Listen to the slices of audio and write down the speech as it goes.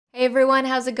Hey everyone,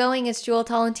 how's it going? It's Jewel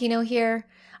Tolentino here.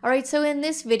 Alright, so in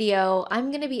this video, I'm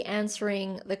going to be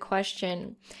answering the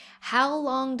question, how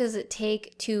long does it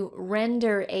take to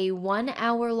render a 1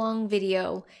 hour long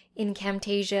video in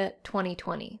Camtasia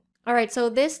 2020? Alright, so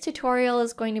this tutorial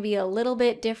is going to be a little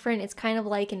bit different. It's kind of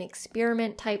like an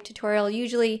experiment type tutorial.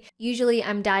 Usually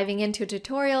I'm diving into a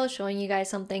tutorial, showing you guys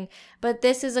something, but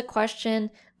this is a question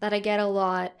that I get a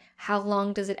lot. How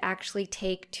long does it actually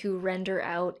take to render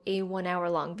out a 1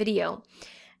 hour long video?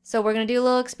 So we're going to do a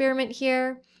little experiment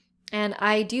here. And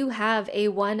I do have a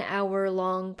 1 hour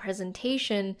long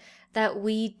presentation that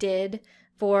we did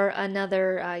for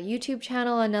another YouTube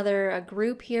channel, another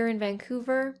group here in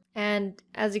Vancouver. And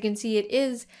as you can see, it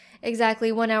is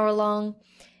exactly 1 hour long.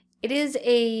 It is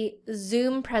a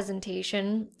Zoom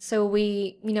presentation, so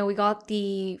we got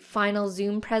the final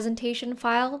Zoom presentation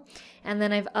file, and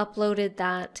then I've uploaded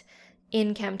that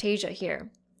in Camtasia here.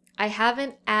 I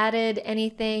haven't added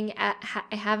anything, I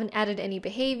haven't added any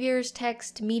behaviors,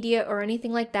 text, media, or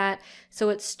anything like that, so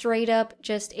it's straight up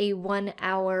just a 1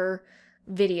 hour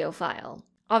video file.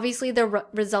 Obviously, the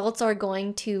results are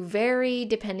going to vary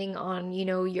depending on,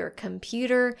 your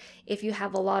computer. If you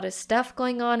have a lot of stuff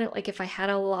going on, like if I had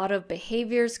a lot of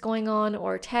behaviors going on,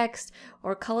 or text,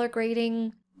 or color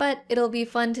grading. But it'll be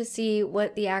fun to see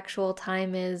what the actual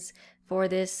time is for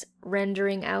this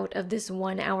rendering out of this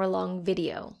 1 hour long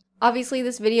video. Obviously,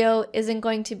 this video isn't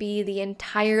going to be the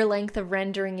entire length of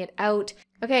rendering it out.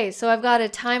 Okay, so I've got a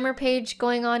timer page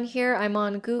going on here. I'm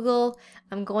on Google.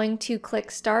 I'm going to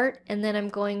click start, and then I'm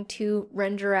going to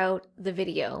render out the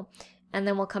video. And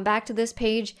then we'll come back to this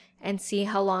page and see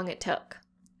how long it took.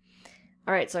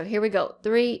 All right, so here we go.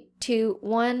 3, 2,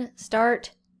 1,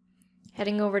 start.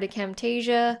 Heading over to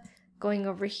Camtasia, going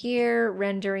over here,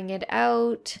 rendering it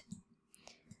out.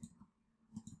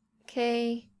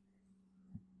 Okay.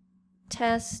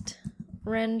 Test,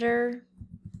 render,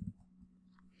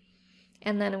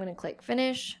 and then I'm going to click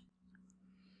finish,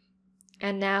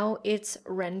 and now it's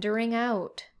rendering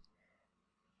out.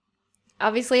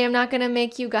 Obviously, I'm not going to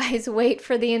make you guys wait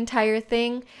for the entire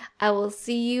thing. I will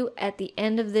see you at the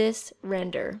end of this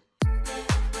render.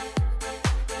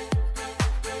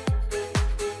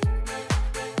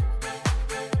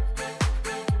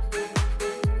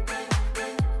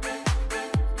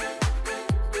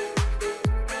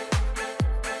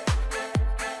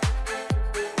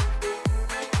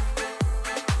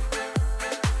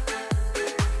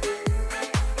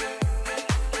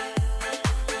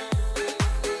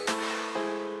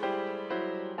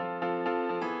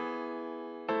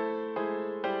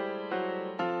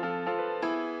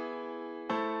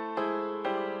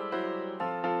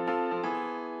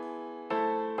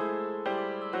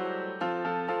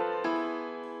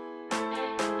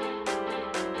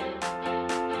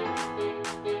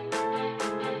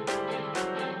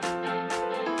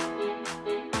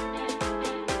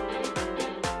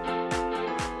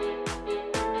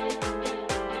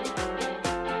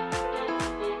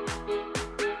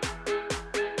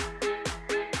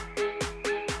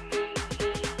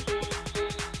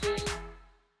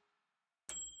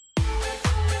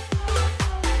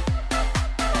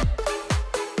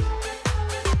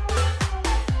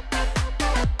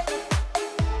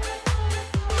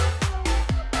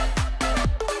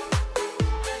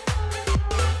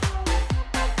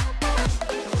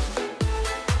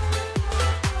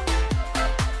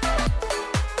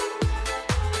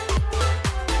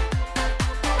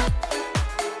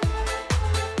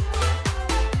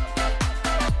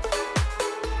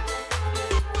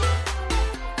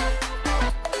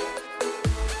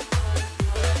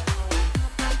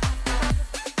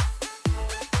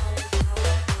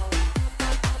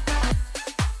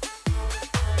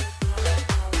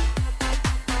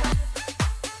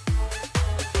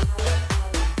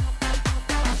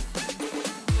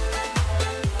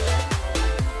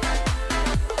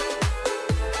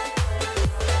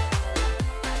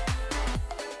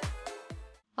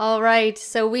 All right,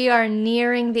 so we are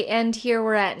nearing the end here.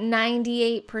 We're at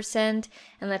 98%,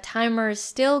 and the timer is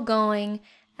still going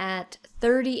at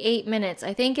 38 minutes.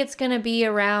 I think it's gonna be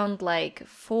around like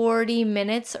 40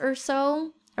 minutes or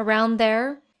so, around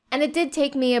there. And it did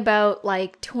take me about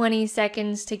like 20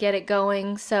 seconds to get it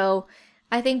going, so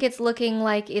I think it's looking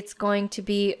like it's going to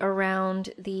be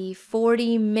around the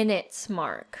 40 minutes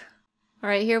mark. All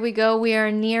right, here we go. We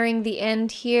are nearing the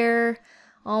end here.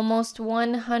 Almost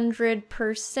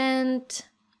 100%.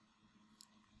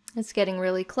 It's getting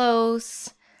really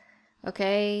close.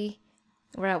 Okay,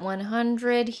 we're at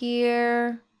 100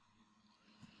 here.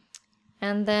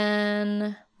 And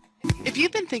then... If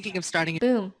you've been thinking of starting...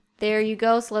 Boom. There you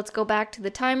go. So let's go back to the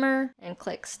timer and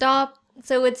click stop.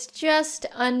 So it's just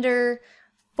under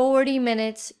 40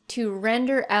 minutes to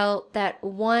render out that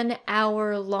 1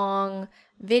 hour long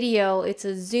video. It's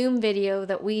a Zoom video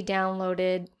that we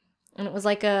downloaded, and it was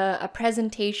like a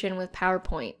presentation with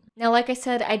PowerPoint. Now, like I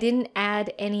said, I didn't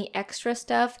add any extra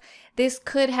stuff. This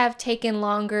could have taken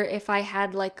longer if I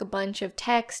had like a bunch of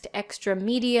text, extra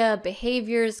media,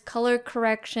 behaviors, color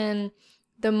correction.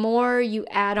 The more you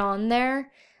add on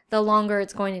there, the longer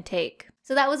it's going to take.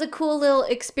 So that was a cool little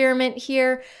experiment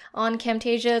here on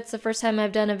Camtasia. It's the first time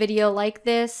I've done a video like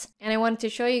this, and I wanted to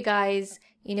show you guys,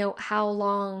 how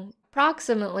long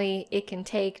approximately it can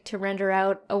take to render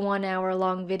out a 1 hour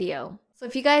long video. So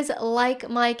if you guys like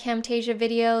my Camtasia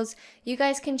videos, you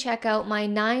guys can check out my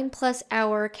 9+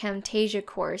 hour Camtasia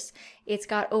course. It's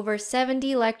got over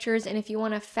 70 lectures, and if you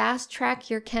want to fast track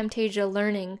your Camtasia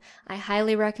learning, I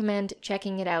highly recommend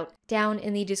checking it out down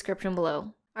in the description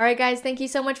below. Alright guys, thank you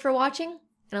so much for watching,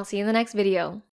 and I'll see you in the next video.